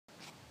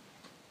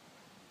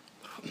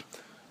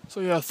So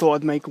yeah, I thought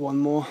I'd make one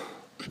more.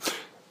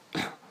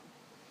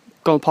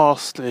 Gone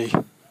past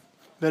the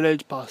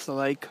village, past the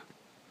lake,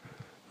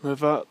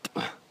 river.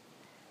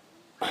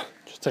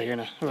 Just taking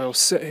a little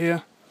sit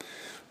here,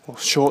 or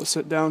short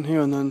sit down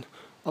here, and then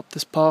up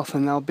this path,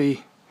 and I'll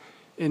be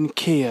in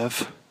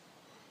Kiev.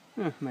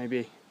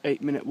 Maybe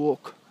 8-minute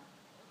walk,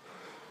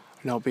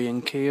 and I'll be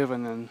in Kiev,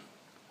 and then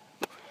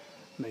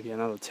maybe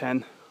another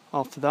 10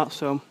 after that.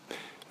 So,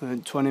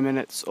 within 20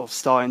 minutes of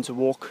starting to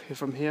walk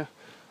from here,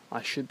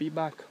 I should be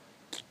back.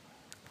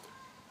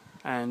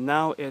 And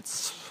now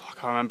it's, I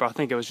can't remember, I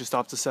think it was just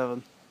after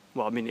 7.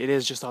 Well, I mean, it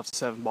is just after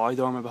 7, but I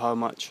don't remember how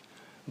much.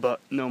 But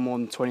no more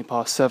than 20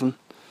 past 7.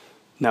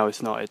 No,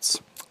 it's not,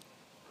 it's...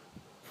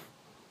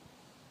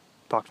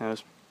 fuck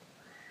knows.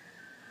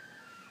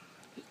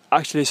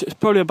 Actually, it's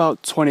probably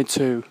about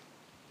 22.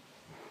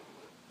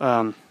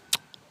 20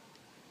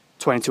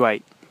 to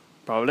 8,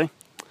 probably.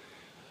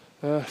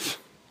 But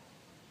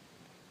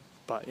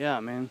yeah, I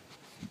mean,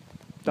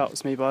 that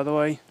was me, by the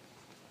way.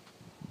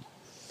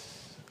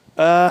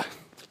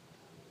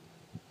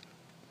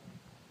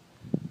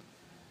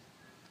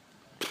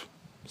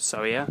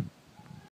 So yeah.